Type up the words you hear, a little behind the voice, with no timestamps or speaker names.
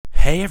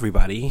Hey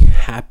everybody,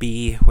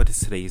 what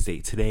is today's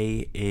date?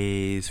 Today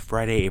is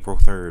Friday, April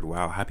 3rd.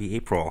 Wow, happy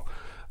April.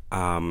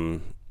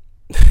 Um,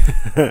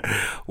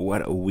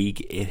 what a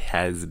week it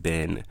has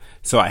been.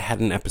 So I had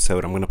an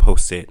episode, I'm going to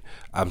post it.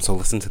 So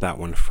listen to that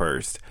one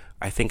first.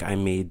 I think I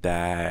made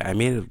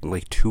it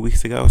like 2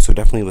 weeks ago, so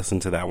definitely listen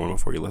to that one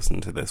before you listen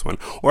to this one.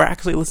 Or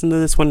actually listen to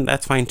this one,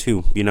 that's fine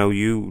too.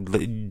 You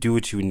do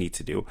what you need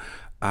to do.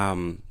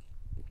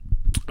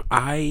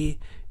 I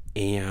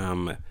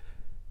am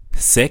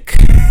sick.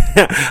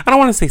 I don't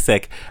want to say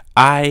sick.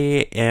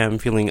 I am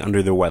feeling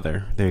under the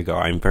weather. There you go.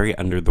 I'm very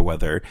under the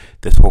weather.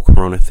 This whole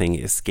corona thing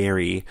is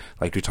scary,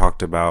 like we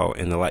talked about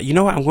in the last. You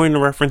know what? I'm going to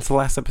reference the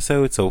last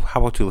episode, so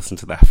how about you listen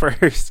to that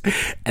first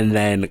and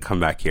then come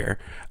back here.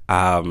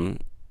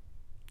 About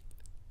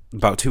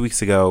 2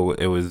 weeks ago,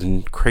 it was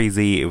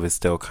crazy. It was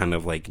still kind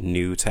of like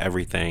new to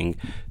everything.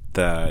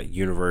 The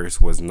universe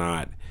was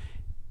not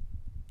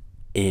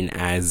in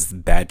as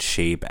bad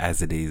shape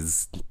as it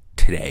is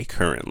today,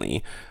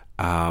 currently.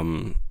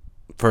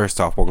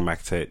 First off, welcome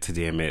back to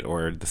Damn It,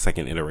 or the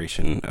second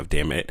iteration of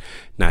Damn It.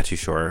 Not too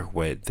sure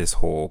what this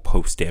whole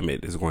post Damn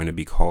It is going to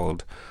be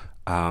called.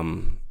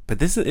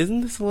 But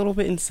isn't this a little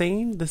bit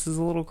insane? This is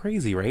a little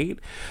crazy, right?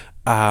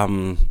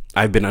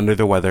 I've been under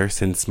the weather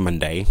since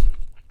Monday.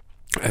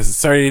 I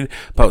started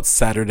about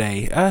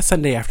Sunday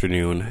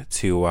afternoon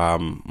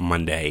to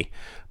Monday.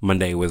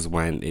 Monday was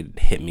when it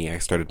hit me. I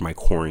started my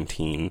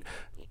quarantining.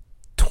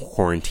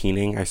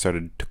 I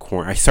started to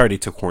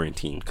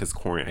quarantine because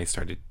I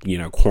started,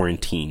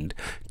 quarantined.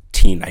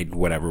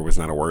 Whatever was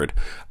not a word.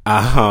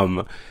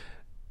 I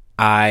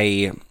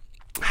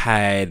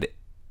had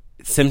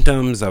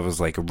symptoms. I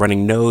was like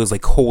running nose,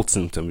 like cold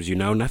symptoms,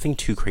 nothing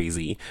too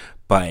crazy.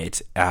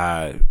 But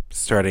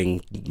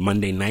starting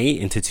Monday night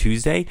into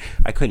Tuesday,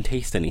 I couldn't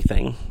taste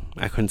anything.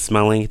 I couldn't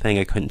smell anything.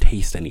 I couldn't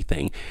taste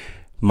anything.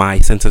 My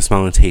sense of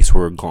smell and taste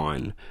were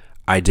gone.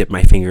 I dipped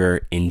my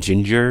finger in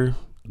ginger,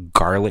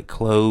 garlic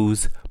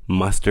cloves,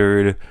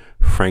 mustard,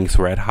 Frank's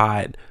Red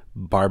Hot,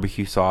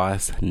 barbecue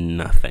sauce,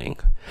 nothing.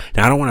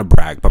 Now, I don't want to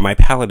brag, but my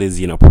palate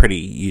is,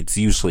 pretty, it's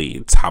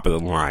usually top of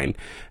the line.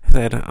 I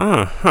said,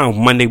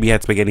 Monday we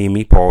had spaghetti and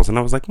meatballs, and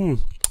I was like,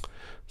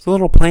 it's a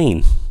little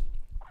plain.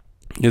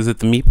 Is it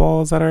the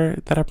meatballs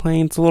that are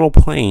plain? It's a little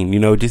plain,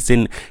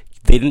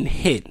 they didn't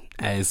hit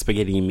as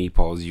spaghetti and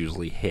meatballs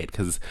usually hit,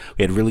 because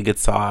we had really good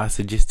sauce.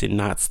 It just did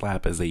not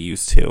slap as they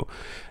used to.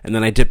 And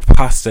then I dipped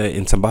pasta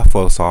in some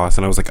buffalo sauce,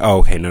 and I was like, oh,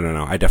 okay,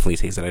 no, I definitely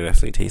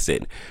taste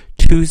it.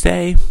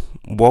 Tuesday,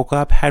 woke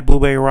up, had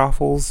blueberry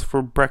waffles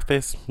for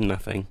breakfast,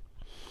 nothing.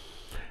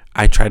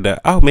 I tried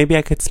to, maybe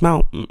I could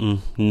smell,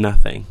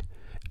 nothing,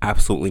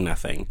 absolutely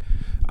nothing.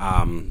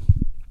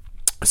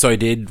 So I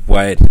did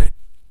what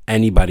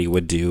anybody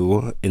would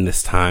do in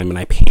this time, and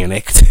I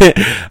panicked.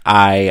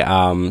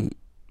 I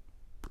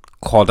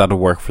called out of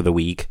work for the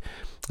week.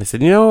 I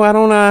said,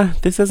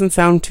 this doesn't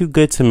sound too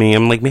good to me.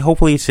 I'm like,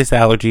 hopefully it's just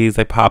allergies.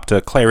 I popped a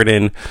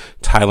Claritin,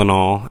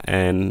 Tylenol,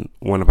 and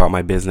went about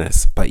my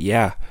business. But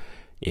yeah,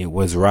 it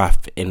was rough,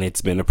 and it's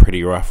been a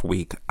pretty rough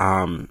week.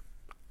 I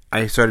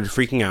started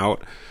freaking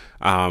out.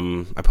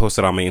 I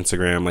posted on my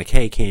Instagram, like,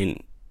 hey,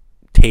 can't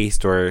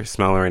taste or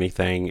smell or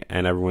anything,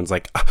 and everyone's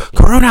like,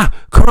 Corona,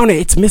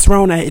 it's Miss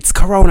Rona, it's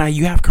Corona,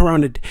 you have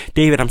Corona.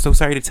 David, I'm so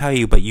sorry to tell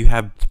you, but you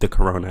have the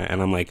Corona.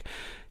 And I'm like,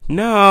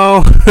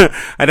 no,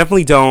 I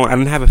definitely don't. I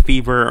didn't have a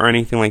fever or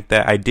anything like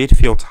that. I did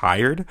feel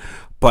tired,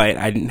 but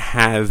I didn't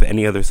have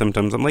any other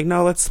symptoms. I'm like,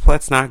 no,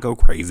 let's not go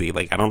crazy.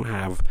 Like, I don't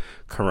have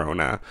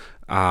Corona.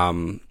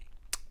 And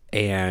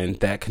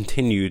that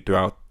continued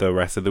throughout the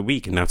rest of the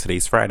week. And now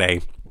today's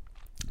Friday,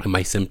 and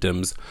my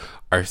symptoms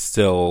are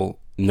still,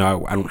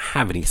 no, I don't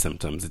have any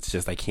symptoms. It's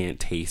just I can't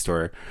taste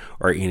or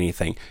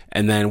anything.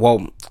 And then,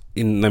 let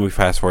me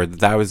fast forward.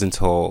 That was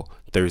until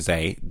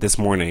Thursday. This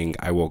morning,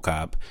 I woke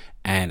up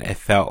and it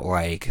felt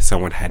like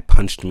someone had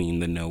punched me in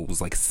the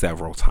nose like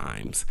several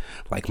times.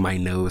 Like my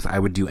nose, I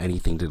would do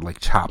anything to like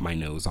chop my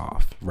nose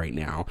off right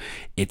now.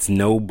 It's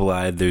no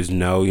blood. There's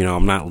no,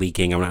 I'm not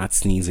leaking. I'm not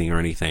sneezing or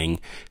anything.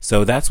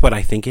 So that's what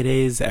I think it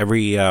is.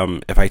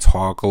 If I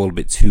talk a little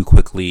bit too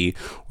quickly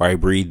or I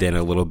breathe in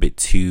a little bit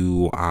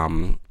too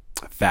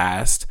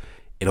fast,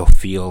 it'll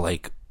feel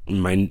like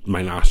my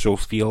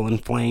nostrils feel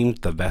inflamed,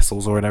 the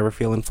vessels or whatever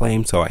feel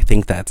inflamed. So I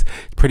think that's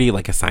pretty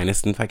like a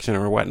sinus infection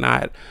or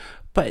whatnot.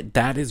 But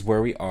that is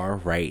where we are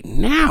right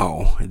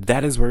now.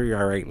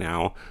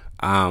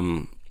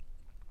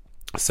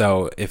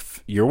 So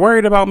if you're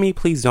worried about me,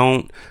 please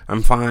don't.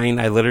 I'm fine.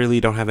 I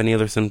literally don't have any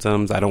other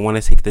symptoms. I don't want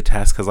to take the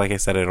test because, like I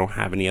said, I don't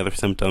have any other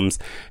symptoms,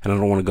 and I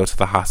don't want to go to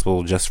the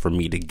hospital just for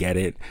me to get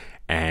it.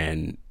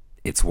 And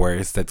it's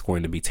worse. That's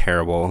going to be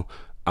terrible.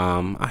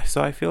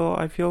 So I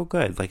feel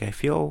good. Like I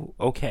feel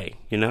okay,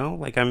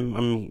 like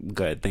I'm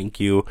good. Thank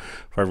you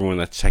for everyone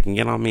that's checking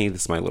in on me.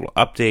 This is my little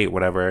update,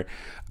 whatever.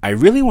 I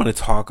really want to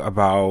talk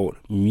about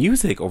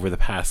music over the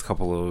past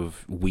couple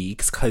of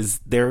weeks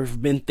because there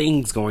have been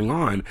things going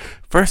on.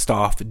 First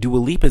off, Dua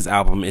Lipa's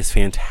album is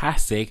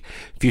fantastic.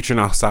 Future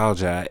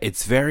Nostalgia.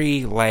 It's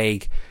very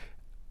like,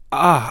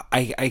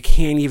 I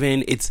can't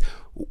even,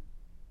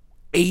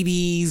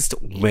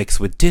 80s mixed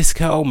with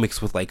disco,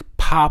 mixed with like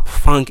pop,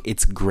 funk.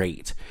 It's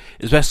great.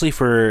 Especially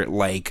for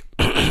like,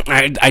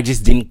 I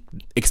just didn't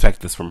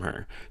expect this from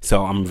her.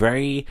 So I'm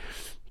very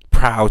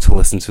proud to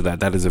listen to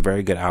that. That is a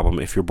very good album.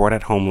 If you're bored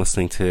at home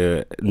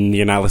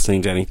you're not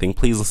listening to anything,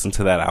 please listen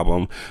to that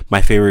album.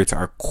 My favorites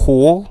are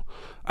Cool.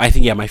 I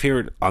think, yeah, my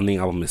favorite on the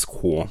album is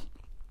Cool.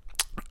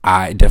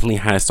 I definitely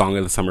has Song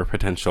of the Summer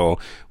potential.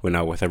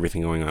 With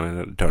everything going on,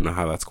 I don't know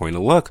how that's going to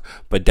look,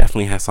 but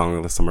definitely has Song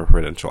of the Summer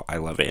potential. I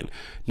love it.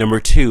 Number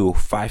 2,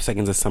 5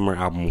 Seconds of Summer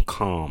album,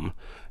 Calm.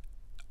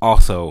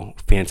 Also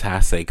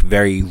fantastic,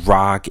 very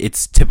rock.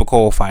 It's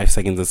typical 5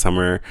 Seconds of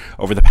Summer.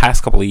 Over the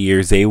past couple of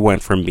years, they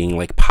went from being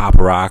like pop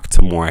rock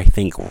to more, I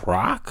think,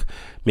 rock,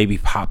 maybe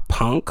pop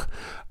punk.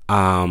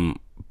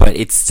 But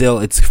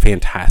it's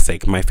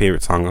fantastic. My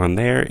favorite song on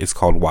there is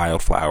called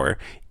Wildflower.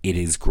 It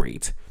is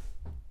great.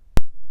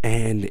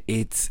 And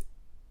it's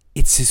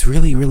just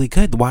really, really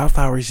good.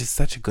 Wildflower is just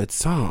such a good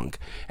song.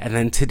 And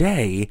then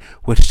today,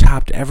 which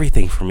topped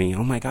everything for me,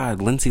 oh my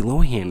God, Lindsay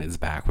Lohan is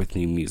back with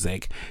new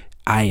music.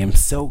 I am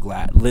so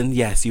glad.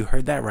 Yes, you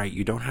heard that right.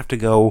 You don't have to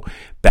go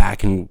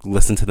back and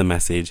listen to the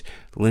message.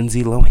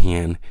 Lindsay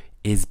Lohan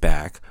is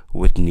back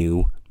with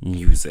new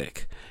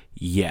music.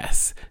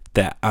 Yes.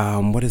 That,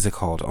 what is it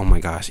called? Oh my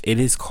gosh. It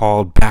is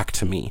called Back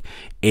to Me.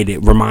 It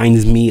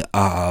reminds me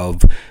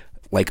of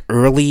like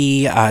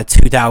early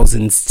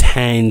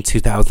 2010,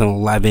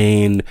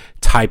 2011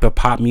 type of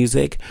pop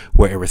music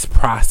where it was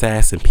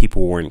processed and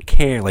people weren't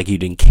care, like you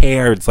didn't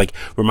care. It's like,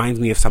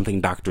 reminds me of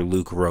something Dr.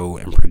 Luke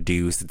wrote and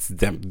produced. It's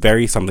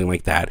very something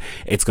like that.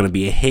 It's going to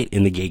be a hit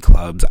in the gay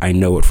clubs. I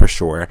know it for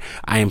sure.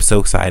 I am so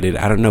excited.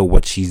 I don't know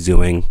what she's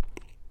doing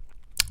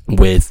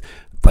with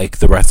like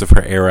the rest of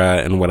her era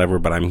and whatever,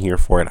 but I'm here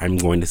for it. I'm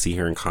going to see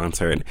her in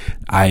concert.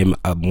 I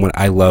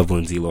love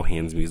Lindsay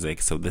Lohan's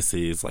music, so this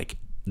is like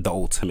the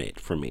ultimate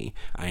for me.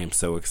 I am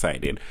so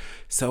excited.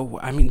 So,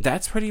 I mean,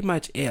 that's pretty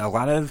much it. A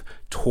lot of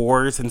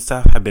tours and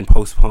stuff have been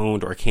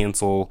postponed or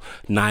canceled.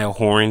 Niall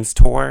Horan's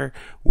tour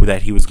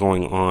that he was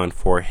going on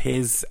for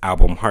his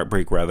album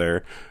Heartbreak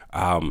Weather,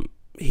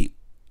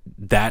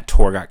 that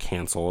tour got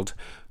canceled.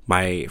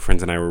 My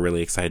friends and I were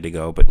really excited to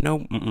go, but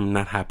no,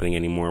 not happening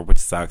anymore, which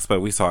sucks, but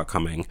we saw it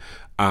coming.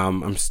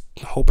 I'm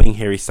hoping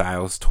Harry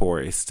Styles' tour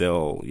is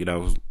still,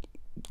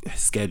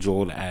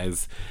 scheduled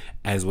as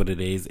what it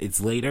is. It's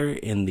later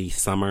in the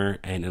summer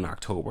and in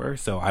October,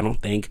 so I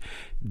don't think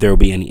there'll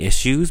be any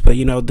issues, but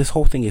this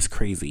whole thing is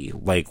crazy.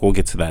 Like, we'll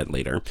get to that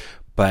later.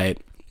 But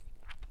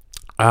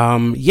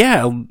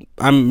yeah,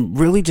 I'm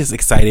really just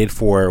excited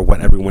for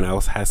what everyone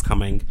else has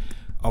coming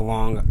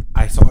along.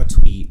 I saw a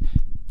tweet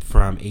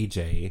from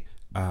AJ,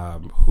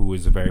 who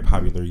is a very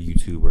popular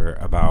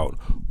YouTuber, about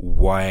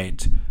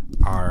what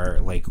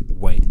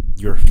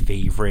your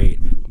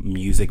favorite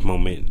music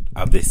moment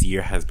of this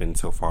year has been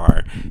so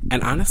far.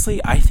 And honestly,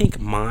 I think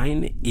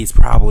mine is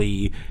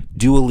probably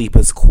Dua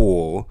Lipa's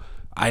Cool.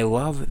 I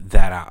love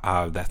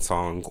that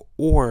song,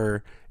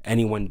 or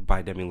Anyone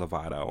by Demi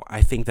Lovato.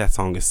 I think that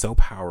song is so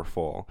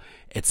powerful.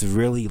 It's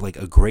really like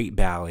a great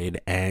ballad,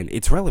 and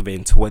it's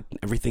relevant to what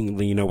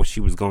she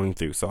was going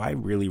through. So I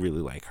really, really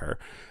like her.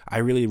 I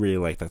really, really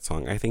like that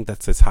song. I think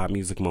that's a top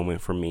music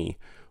moment for me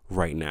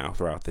right now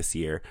throughout this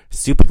year.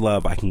 Stupid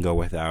Love I can go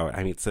without. I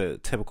mean, it's a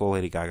typical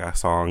Lady Gaga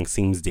song.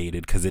 Seems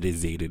dated because it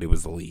is dated. It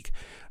was a leak.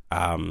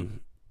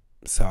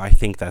 So I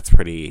think that's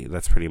pretty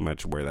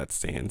much where that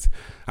stands.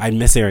 I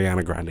miss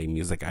Ariana Grande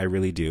music. I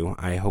really do.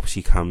 I hope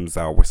she comes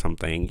out with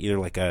something, either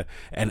like not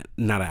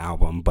an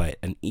album, but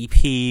an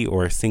EP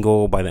or a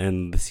single by the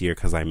end of this year,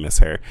 because I miss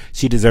her.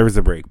 She deserves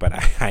a break, but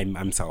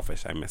I'm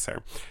selfish. I miss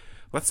her.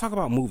 Let's talk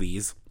about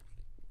movies,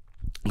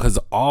 because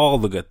all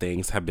the good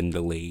things have been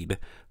delayed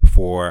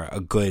for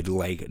a good,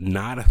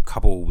 not a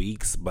couple of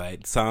weeks,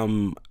 but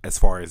some as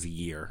far as a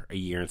year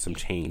and some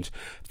change.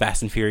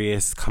 Fast and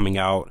Furious coming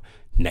out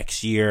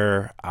next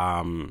year.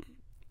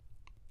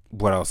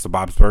 What else? The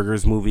Bob's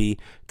Burgers movie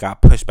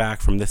got pushed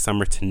back from this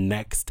summer to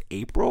next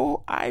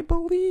April, I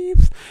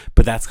believe.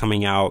 But that's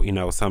coming out,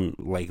 some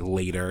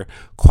later.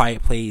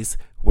 Quiet Place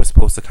was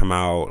supposed to come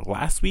out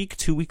last week,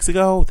 2 weeks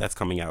ago. That's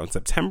coming out in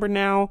September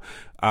now.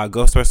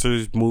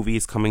 Ghostbusters movie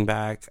is coming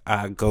back.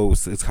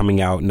 Ghost is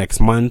coming out next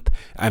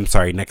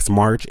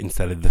March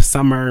instead of the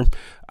summer.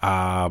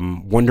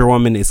 Wonder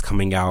Woman is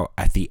coming out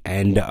at the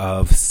end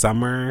of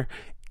summer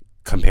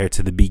compared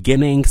to the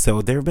beginning.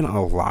 So there have been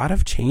a lot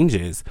of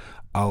changes,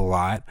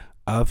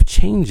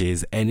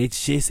 and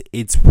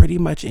it's pretty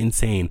much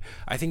insane.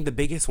 I think the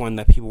biggest one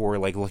that people were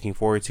looking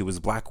forward to was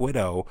Black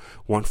Widow,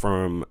 went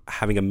from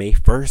having a May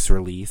 1st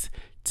release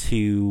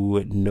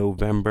to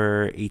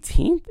November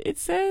 18th, it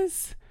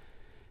says.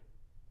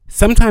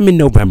 Sometime in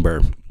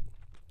November.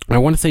 I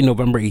want to say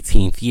November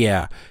 18th,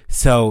 yeah.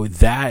 So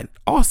that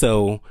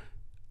also,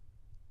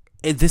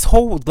 this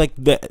whole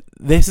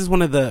this is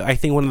one of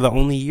the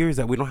only years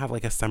that we don't have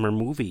a summer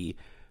movie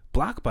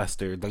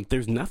blockbuster.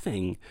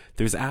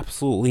 There's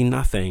absolutely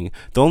nothing.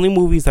 The only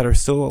movies that are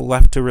still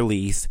left to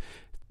release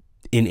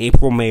in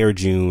April, May, or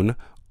June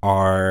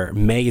are,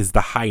 May is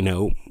The High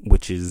Note,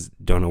 which is,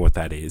 don't know what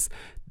that is.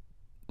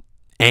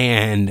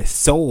 and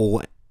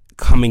Soul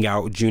coming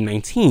out June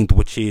 19th,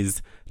 which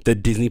is the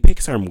Disney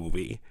Pixar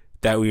movie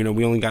that we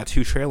only got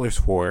 2 trailers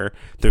for.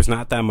 There's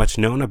not that much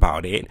known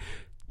about it.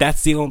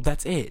 That's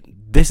it.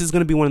 This is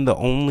going to be one of the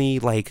only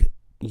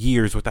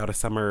years without a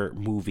summer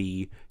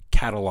movie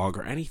catalog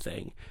or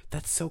anything.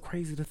 That's so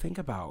crazy to think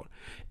about.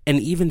 And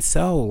even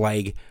so,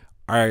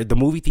 are the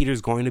movie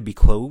theaters going to be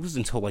closed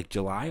until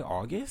July,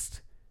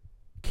 August?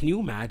 Can you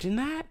imagine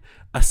that?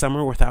 A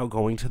summer without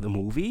going to the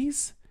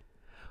movies?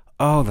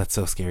 Oh, that's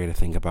so scary to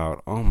think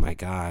about. Oh my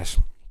gosh.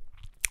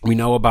 We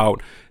know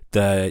about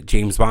the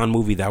James Bond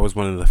movie. That was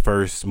one of the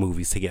first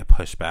movies to get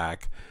pushed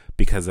back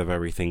because of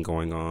everything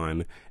going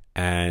on.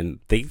 And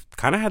they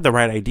kind of had the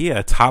right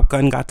idea. Top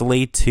Gun got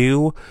delayed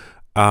too.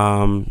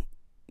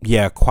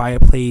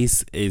 Quiet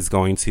Place is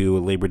going to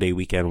Labor Day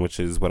weekend, which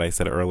is what I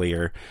said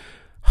earlier.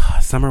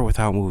 Summer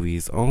without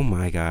movies. Oh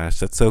my gosh,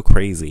 that's so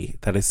crazy.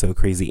 That is so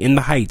crazy. In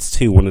the Heights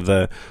too, one of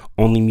the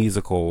only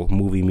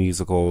movie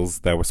musicals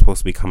that were supposed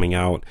to be coming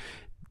out.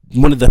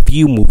 One of the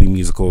few movie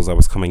musicals that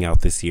was coming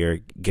out this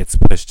year gets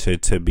pushed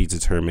to be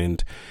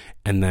determined.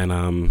 And then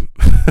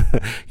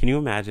can you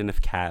imagine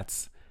if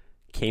Cats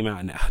came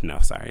out? No,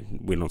 sorry,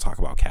 we don't talk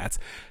about Cats.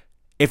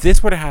 If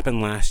this were to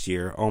happen last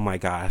year, oh my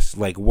gosh,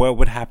 what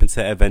would happen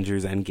to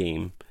Avengers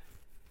Endgame?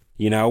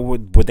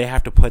 Would they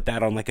have to put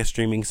that on a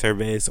streaming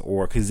service,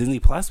 or because Disney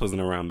Plus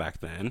wasn't around back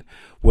then,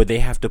 would they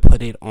have to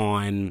put it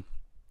on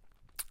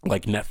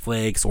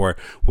Netflix, or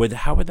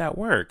how would that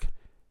work?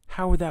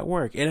 How would that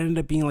work? It ended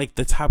up being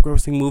the top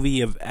grossing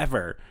movie of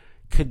ever.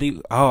 Could they?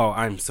 Oh,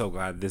 I'm so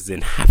glad this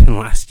didn't happen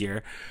last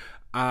year.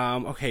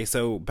 Okay,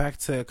 so back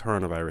to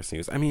coronavirus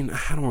news. I mean,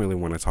 I don't really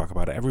want to talk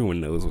about it. Everyone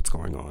knows what's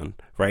going on,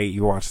 right?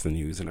 You watch the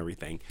news and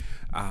everything.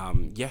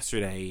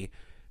 Yesterday,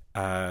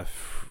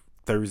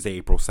 Thursday,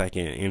 April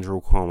 2nd,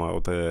 Andrew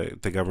Cuomo,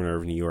 the governor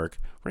of New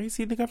York. Right? Is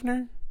he the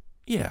governor?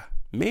 Yeah.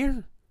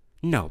 Mayor?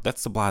 No,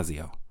 that's de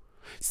Blasio.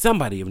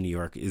 Somebody of New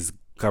York is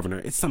governor.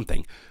 It's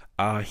something.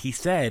 He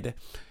said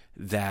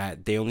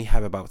that they only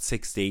have about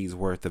 6 days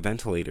worth of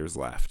ventilators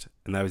left.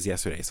 And that was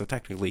yesterday. So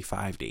technically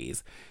 5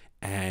 days.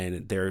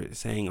 And they're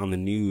saying on the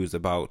news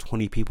about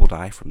 20 people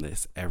die from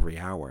this every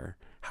hour.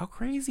 How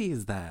crazy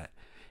is that?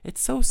 It's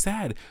so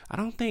sad. I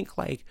don't think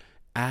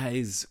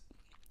as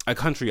a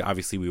country,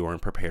 obviously we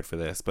weren't prepared for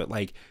this, but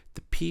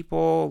the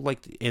people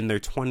in their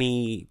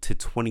 20 to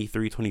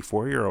 23,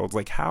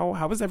 24-year-olds,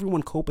 how is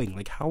everyone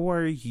coping? How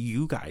are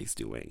you guys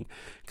doing?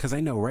 Because I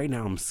know right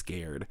now I'm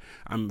scared.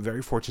 I'm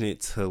very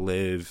fortunate to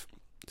live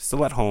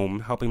still at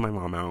home, helping my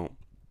mom out,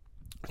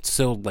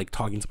 still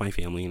talking to my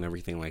family and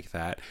everything like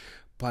that.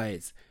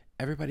 But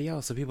everybody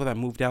else, the people that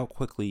moved out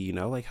quickly,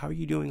 how are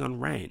you doing on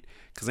rent?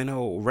 Because I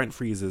know rent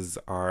freezes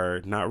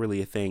are not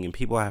really a thing, and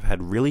people have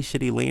had really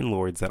shitty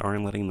landlords that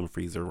aren't letting them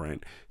freeze their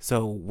rent.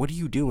 So what are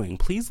you doing?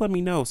 Please let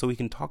me know so we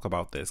can talk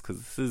about this, because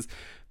this is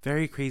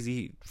very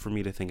crazy for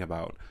me to think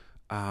about.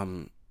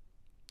 I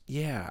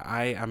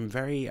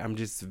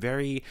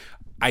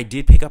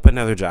did pick up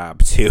another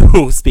job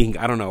too.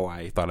 I don't know why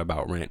I thought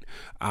about rent.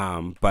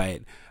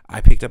 But I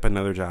picked up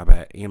another job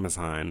at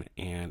Amazon,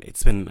 and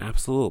it's been an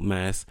absolute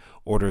mess.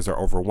 Orders are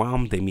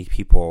overwhelmed. They meet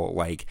people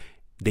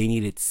they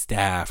needed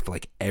staffed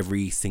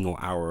every single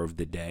hour of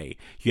the day.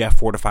 You have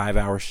 4 to 5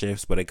 hour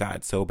shifts, but it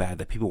got so bad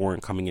that people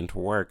weren't coming into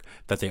work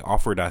that they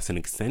offered us an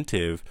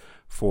incentive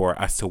for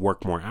us to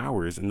work more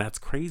hours. And that's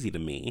crazy to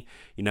me.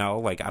 I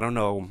don't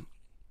know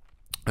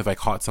if I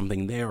caught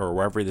something there or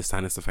wherever the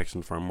sinus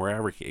infection from,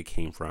 wherever it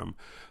came from.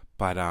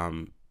 But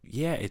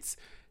it's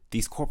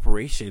these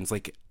corporations,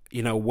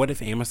 what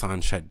if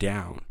Amazon shut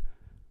down?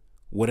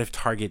 What if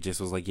Target just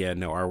was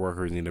no, our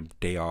workers need a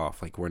day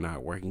off, we're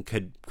not working?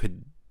 Could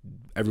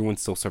everyone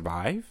still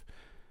survive?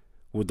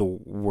 Would the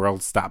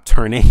world stop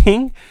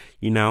turning?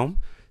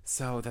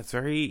 So that's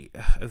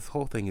this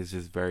whole thing is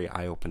just very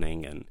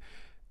eye-opening, and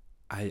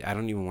I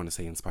don't even want to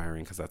say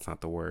inspiring because that's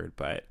not the word,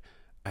 but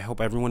I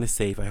hope everyone is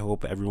safe. I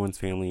hope everyone's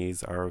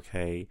families are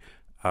okay.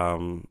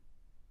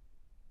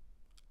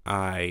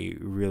 I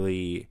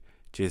really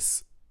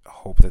just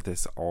hope that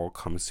this all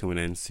comes to an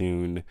end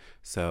soon,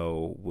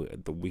 so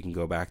we can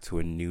go back to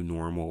a new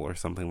normal or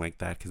something like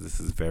that, because this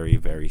is very,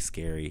 very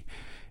scary.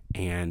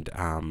 And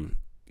I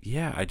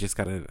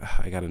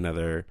got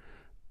another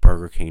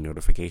Burger King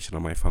notification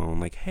on my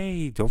phone,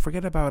 hey, don't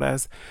forget about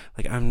us.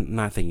 I'm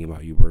not thinking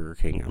about you, Burger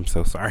King. I'm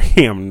so sorry.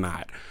 I'm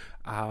not.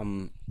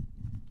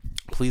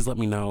 Please let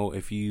me know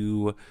if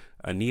you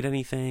need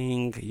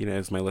anything.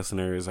 As my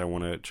listeners, I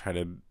want to try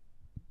to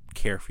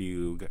care for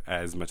you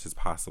as much as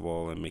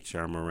possible and make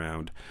sure I'm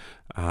around.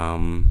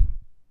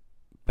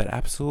 But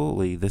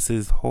absolutely,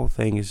 whole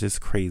thing is just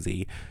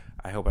crazy.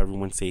 I hope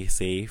everyone stays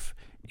safe,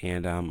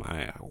 and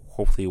I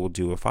hopefully will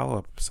do a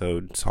follow-up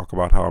episode to talk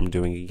about how I'm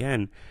doing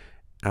again.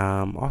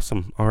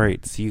 Awesome. All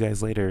right, see you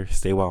guys later.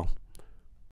 Stay well.